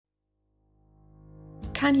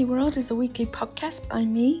Kindly World is a weekly podcast by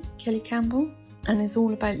me, Kelly Campbell, and is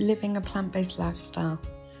all about living a plant-based lifestyle.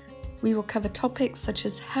 We will cover topics such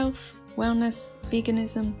as health, wellness,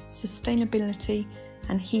 veganism, sustainability,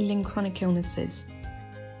 and healing chronic illnesses.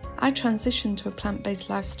 I transitioned to a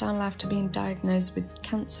plant-based lifestyle after being diagnosed with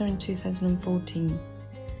cancer in 2014.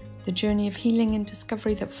 The journey of healing and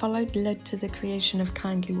discovery that followed led to the creation of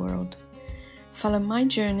Kindly World. Follow my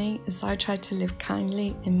journey as I try to live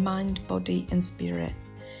kindly in mind, body, and spirit.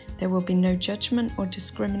 There will be no judgment or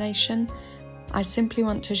discrimination. I simply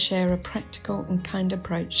want to share a practical and kind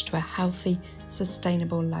approach to a healthy,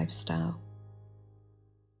 sustainable lifestyle.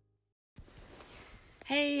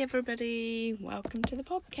 Hey everybody, welcome to the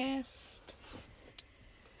podcast.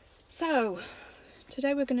 So,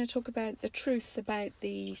 today we're going to talk about the truth about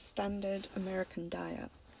the standard American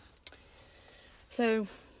diet. So,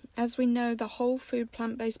 as we know, the whole food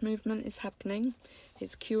plant-based movement is happening.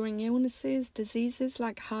 It's curing illnesses, diseases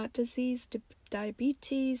like heart disease,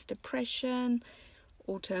 diabetes, depression,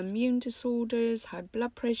 autoimmune disorders, high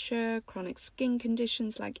blood pressure, chronic skin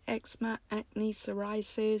conditions like eczema, acne,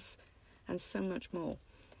 psoriasis, and so much more.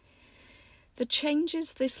 The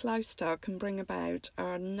changes this lifestyle can bring about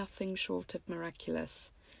are nothing short of miraculous.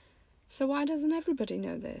 So why doesn't everybody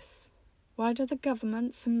know this? Why do the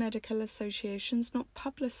governments and medical associations not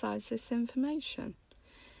publicise this information?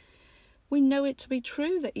 We know it to be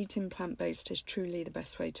true that eating plant-based is truly the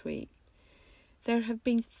best way to eat. There have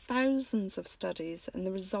been thousands of studies and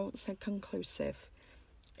the results are conclusive.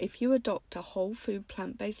 If you adopt a whole food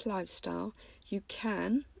plant-based lifestyle, you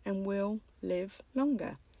can and will live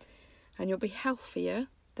longer. And you'll be healthier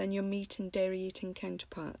than your meat and dairy eating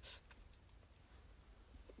counterparts.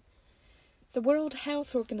 The World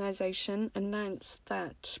Health Organization announced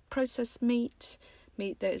that processed meat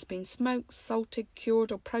that has been smoked, salted,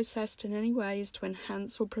 cured or processed in any ways to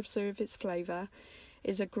enhance or preserve its flavour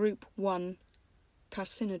is a group 1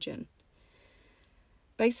 carcinogen.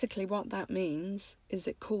 Basically what that means is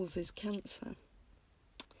it causes cancer.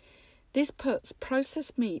 This puts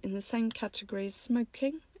processed meat in the same category as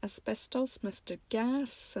smoking, asbestos, mustard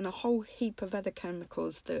gas and a whole heap of other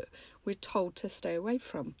chemicals that we're told to stay away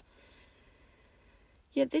from.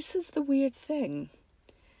 Yet this is the weird thing.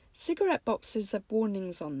 Cigarette boxes have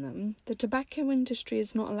warnings on them. The tobacco industry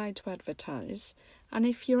is not allowed to advertise. And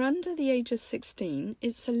if you're under the age of 16,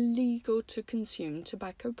 it's illegal to consume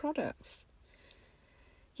tobacco products.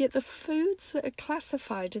 Yet the foods that are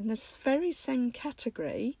classified in this very same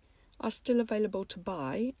category are still available to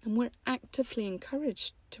buy, and we're actively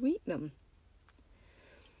encouraged to eat them.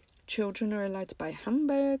 Children are allowed to buy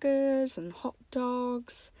hamburgers and hot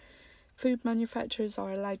dogs. Food manufacturers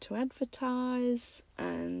are allowed to advertise,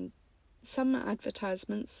 and some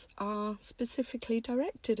advertisements are specifically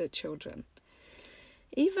directed at children.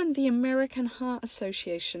 Even the American Heart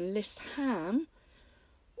Association lists ham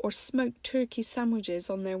or smoked turkey sandwiches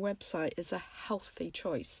on their website as a healthy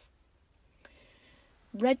choice.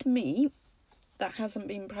 Red meat that hasn't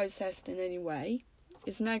been processed in any way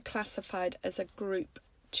is now classified as a group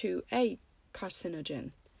 2A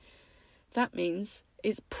carcinogen. That means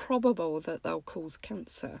it's probable that they'll cause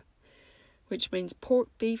cancer, which means pork,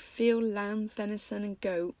 beef, veal, lamb, venison and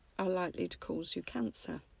goat are likely to cause you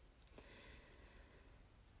cancer.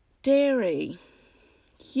 Dairy.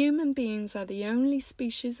 Human beings are the only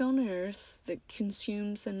species on earth that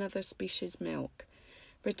consumes another species' milk.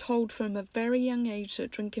 We're told from a very young age that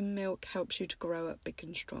drinking milk helps you to grow up big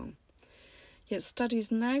and strong. Yet studies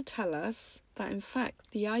now tell us that in fact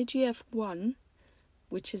the IGF-1,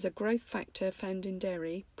 which is a growth factor found in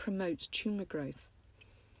dairy, promotes tumour growth.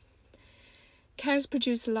 Cows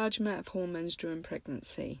produce a large amount of hormones during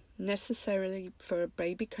pregnancy, necessarily for a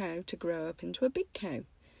baby cow to grow up into a big cow.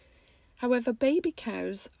 However, baby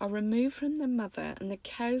cows are removed from their mother and the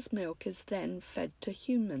cow's milk is then fed to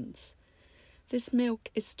humans. This milk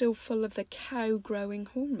is still full of the cow growing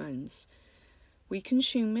hormones. We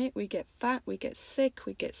consume it, we get fat, we get sick,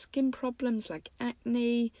 we get skin problems like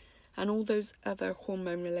acne, and all those other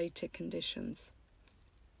hormone-related conditions.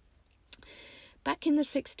 Back in the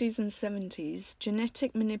 60s and 70s,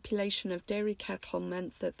 genetic manipulation of dairy cattle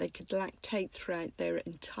meant that they could lactate throughout their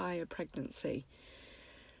entire pregnancy.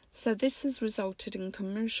 So this has resulted in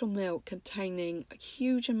commercial milk containing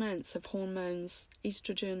huge amounts of hormones,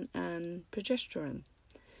 estrogen and progesterone.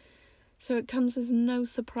 So it comes as no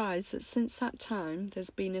surprise that since that time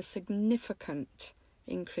there's been a significant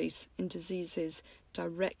increase in diseases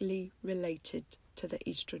directly related to the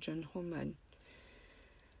estrogen hormone,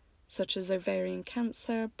 such as ovarian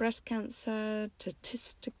cancer, breast cancer,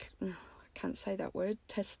 testicular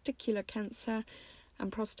cancer,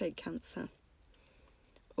 and prostate cancer.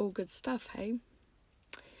 All good stuff, hey?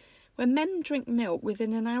 When men drink milk,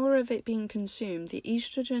 within an hour of it being consumed, the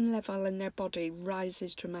estrogen level in their body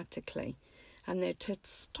rises dramatically and their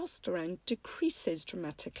testosterone decreases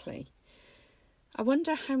dramatically. I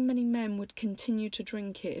wonder how many men would continue to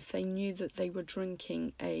drink it if they knew that they were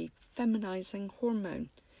drinking a feminizing hormone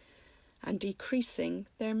and decreasing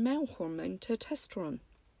their male hormone, testosterone.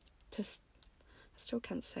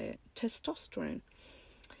 Testosterone.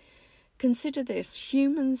 Consider this: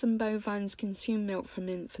 humans and bovines consume milk from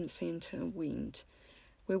infancy until weaned.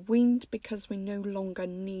 We're weaned because we no longer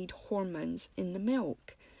need hormones in the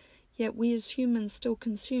milk. Yet we as humans still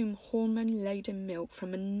consume hormone-laden milk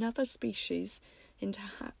from another species into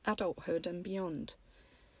adulthood and beyond.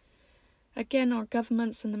 Again, our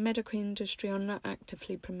governments and the medical industry are not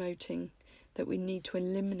actively promoting that we need to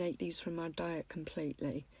eliminate these from our diet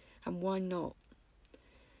completely. And why not?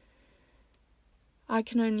 I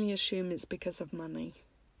can only assume it's because of money.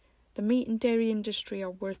 The meat and dairy industry are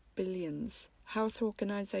worth billions. Health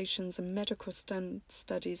organisations and medical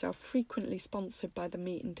studies are frequently sponsored by the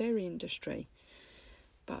meat and dairy industry.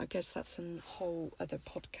 But I guess that's a whole other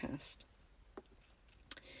podcast.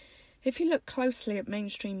 If you look closely at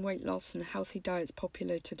mainstream weight loss and healthy diets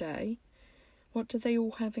popular today, what do they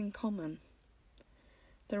all have in common?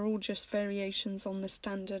 They're all just variations on the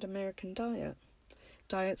standard American diet.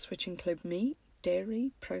 Diets which include meat,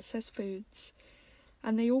 dairy, processed foods,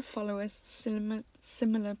 and they all follow a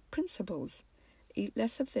similar principles. Eat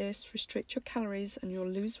less of this, restrict your calories, and you'll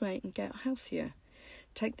lose weight and get healthier.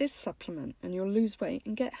 Take this supplement and you'll lose weight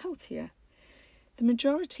and get healthier. The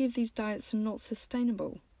majority of these diets are not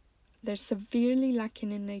sustainable. They're severely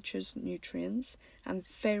lacking in nature's nutrients and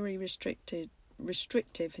very restrictive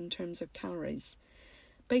in terms of calories.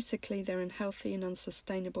 Basically, they're unhealthy and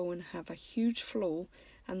unsustainable and have a huge flaw,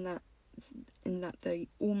 and in that they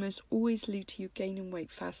almost always lead to you gaining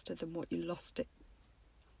weight faster than what you lost it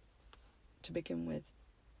to begin with.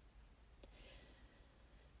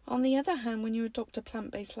 On the other hand, when you adopt a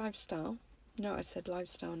plant-based lifestyle, no, I said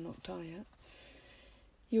lifestyle, not diet,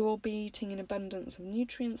 you will be eating an abundance of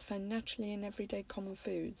nutrients found naturally in everyday common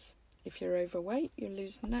foods. If you're overweight, you'll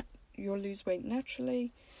lose weight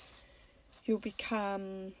naturally. You'll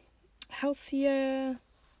become healthier,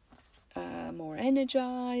 more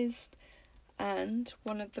energized, and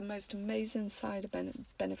one of the most amazing side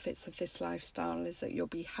benefits of this lifestyle is that you'll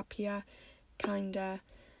be happier, kinder,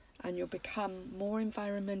 and you'll become more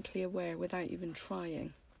environmentally aware without even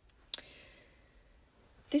trying.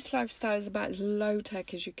 This lifestyle is about as low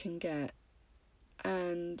tech as you can get,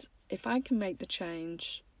 and if I can make the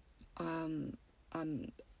change, I'm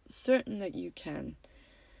certain that you can.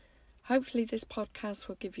 Hopefully this podcast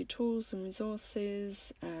will give you tools and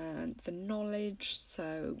resources and the knowledge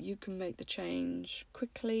so you can make the change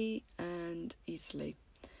quickly and easily.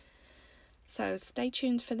 So stay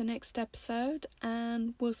tuned for the next episode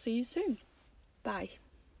and we'll see you soon. Bye.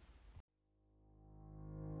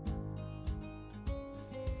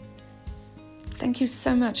 Thank you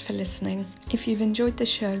so much for listening. If you've enjoyed the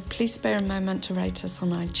show, please spare a moment to rate us on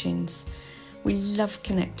iTunes. We love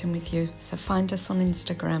connecting with you, so find us on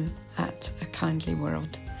Instagram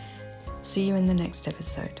 @akindlyworld. See you in the next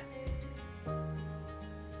episode.